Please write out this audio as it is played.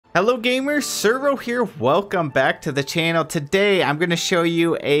Hello gamers, Servo here. Welcome back to the channel. Today I'm going to show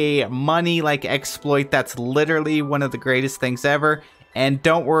you a money-like exploit that's literally one of the greatest things ever. And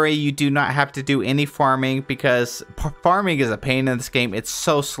don't worry, you do not have to do any farming because farming is a pain in this game. It's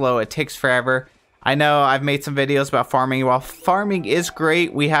so slow, it takes forever. I know I've made some videos about farming. While farming is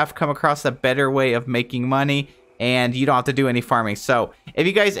great, we have come across a better way of making money and you don't have to do any farming. So if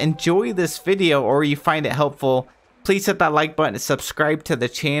you guys enjoy this video or you find it helpful, please hit that like button and subscribe to the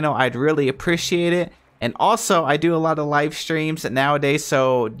channel. I'd really appreciate it. And also, I do a lot of live streams nowadays,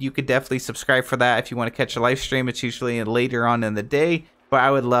 so you could definitely subscribe for that if you want to catch a live stream. It's usually later on in the day, but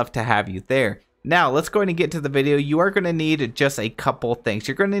I would love to have you there. Now, let's go ahead and get to the video. You are going to need just a couple things.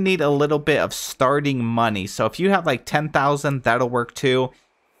 You're going to need a little bit of starting money. So if you have like 10,000, that'll work too.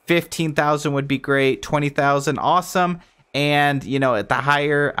 15,000 would be great. 20,000, awesome. And you know, at the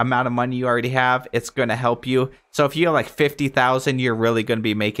higher amount of money you already have, it's going to help you. So if you have like 50,000, you're really going to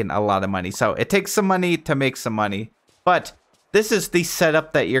be making a lot of money. So it takes some money to make some money, but this is the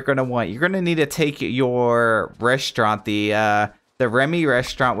setup that you're going to want. You're going to need to take your restaurant, the Remy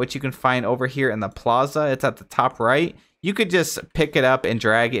restaurant, which you can find over here in the plaza. It's at the top right. You could just pick it up and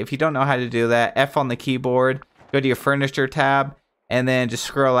drag it. If you don't know how to do that, F on the keyboard, go to your furniture tab, and then just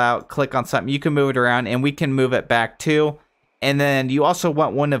scroll out, click on something. You can move it around and we can move it back too. And then you also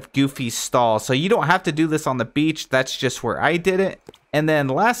want one of Goofy's stalls. So you don't have to do this on the beach. That's just where I did it. And then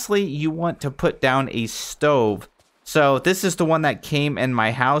lastly, you want to put down a stove. So this is the one that came in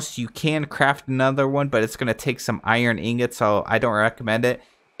my house. You can craft another one, but it's going to take some iron ingots, so I don't recommend it.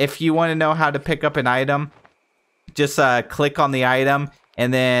 If you want to know how to pick up an item, just click on the item.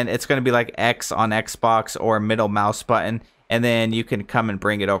 And then it's going to be like X on Xbox or middle mouse button. And then you can come and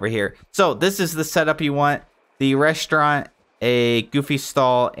bring it over here. So this is the setup you want. The restaurant, a Goofy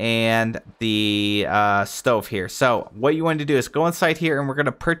stall, and the stove here. So what you want to do is go inside here and we're going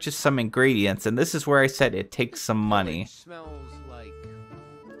to purchase some ingredients. And this is where I said it takes some money. It smells like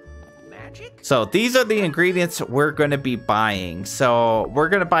magic. So these are the ingredients we're going to be buying. So we're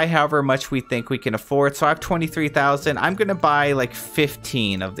going to buy however much we think we can afford. So I have 23,000. I'm going to buy like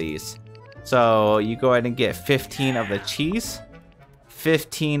 15 of these. So you go ahead and get 15 of the cheese,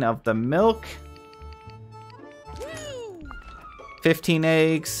 15 of the milk, 15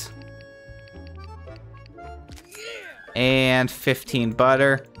 eggs, and 15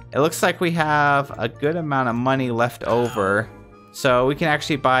 butter. It looks like we have a good amount of money left over, so we can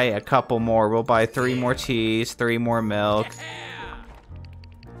actually buy a couple more. We'll buy 3 more cheese, 3 more milk,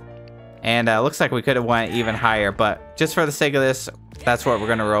 and looks like we could have went even higher, but just for the sake of this, that's what we're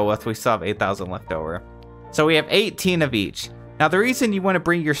going to roll with. We still have 8,000 left over. So we have 18 of each. Now the reason you want to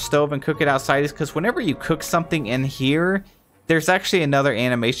bring your stove and cook it outside is because whenever you cook something in here, there's actually another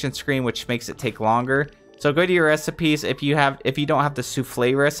animation screen which makes it take longer. So go to your recipes. If you don't have the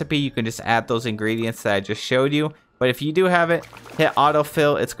souffle recipe, you can just add those ingredients that I just showed you. But if you do have it, hit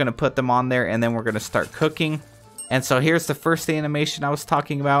autofill. It's going to put them on there and then we're going to start cooking. And so here's the first animation I was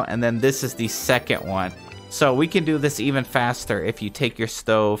talking about, and then this is the second one. So we can do this even faster if you take your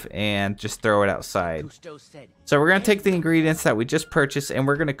stove and just throw it outside. So we're going to take the ingredients that we just purchased and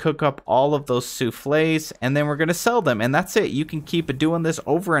we're going to cook up all of those souffles and then we're going to sell them. And that's it. You can keep doing this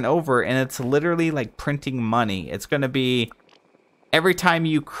over and over and it's literally like printing money. It's going to be every time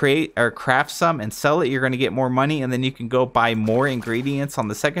you create or craft some and sell it, you're going to get more money, and then you can go buy more ingredients on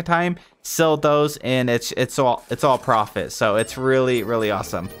the second time, sell those, and it's all profit. So it's really, really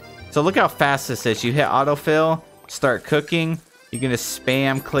awesome. So look how fast this is. You hit autofill, start cooking. You can just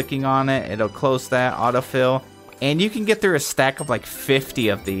spam clicking on it. It'll close that, autofill. And you can get through a stack of like 50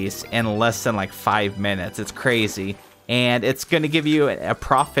 of these in less than like 5 minutes. It's crazy. And it's going to give you a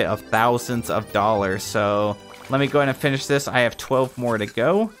profit of thousands of dollars. So let me go ahead and finish this. I have 12 more to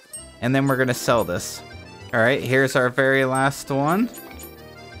go. And then we're going to sell this. All right, here's our very last one.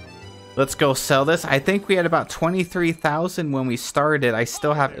 Let's go sell this. I think we had about 23,000 when we started. I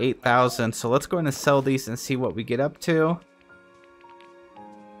still have 8,000. So let's go ahead and sell these and see what we get up to.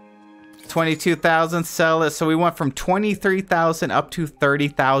 22,000, sell it. So we went from 23,000 up to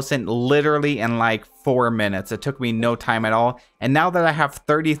 30,000 literally in like 4 minutes. It took me no time at all. And now that I have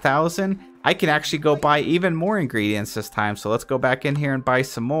 30,000, I can actually go buy even more ingredients this time. So let's go back in here and buy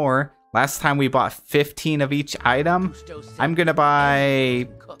some more. Last time we bought 15 of each item. I'm going to buy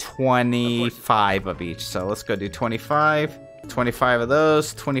 25 of each. So let's go do 25. 25 of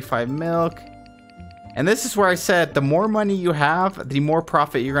those, 25 milk. And this is where I said the more money you have, the more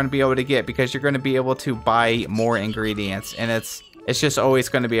profit you're going to be able to get because you're going to be able to buy more ingredients. And it's just always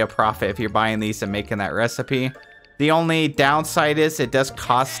going to be a profit if you're buying these and making that recipe. The only downside is it does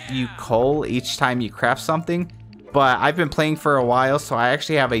cost you coal each time you craft something. but I've been playing for a while, so I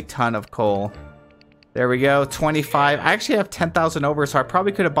actually have a ton of coal. There we go, 25. I actually have 10,000 over, so I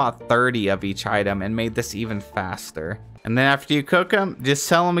probably could have bought 30 of each item and made this even faster. And then after you cook them, just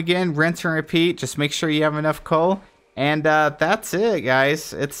sell them again, rinse and repeat. Just make sure you have enough coal. And that's it,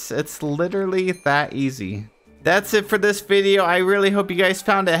 guys. It's literally that easy. That's it for this video. I really hope you guys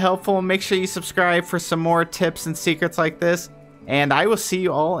found it helpful. Make sure you subscribe for some more tips and secrets like this. And I will see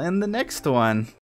you all in the next one.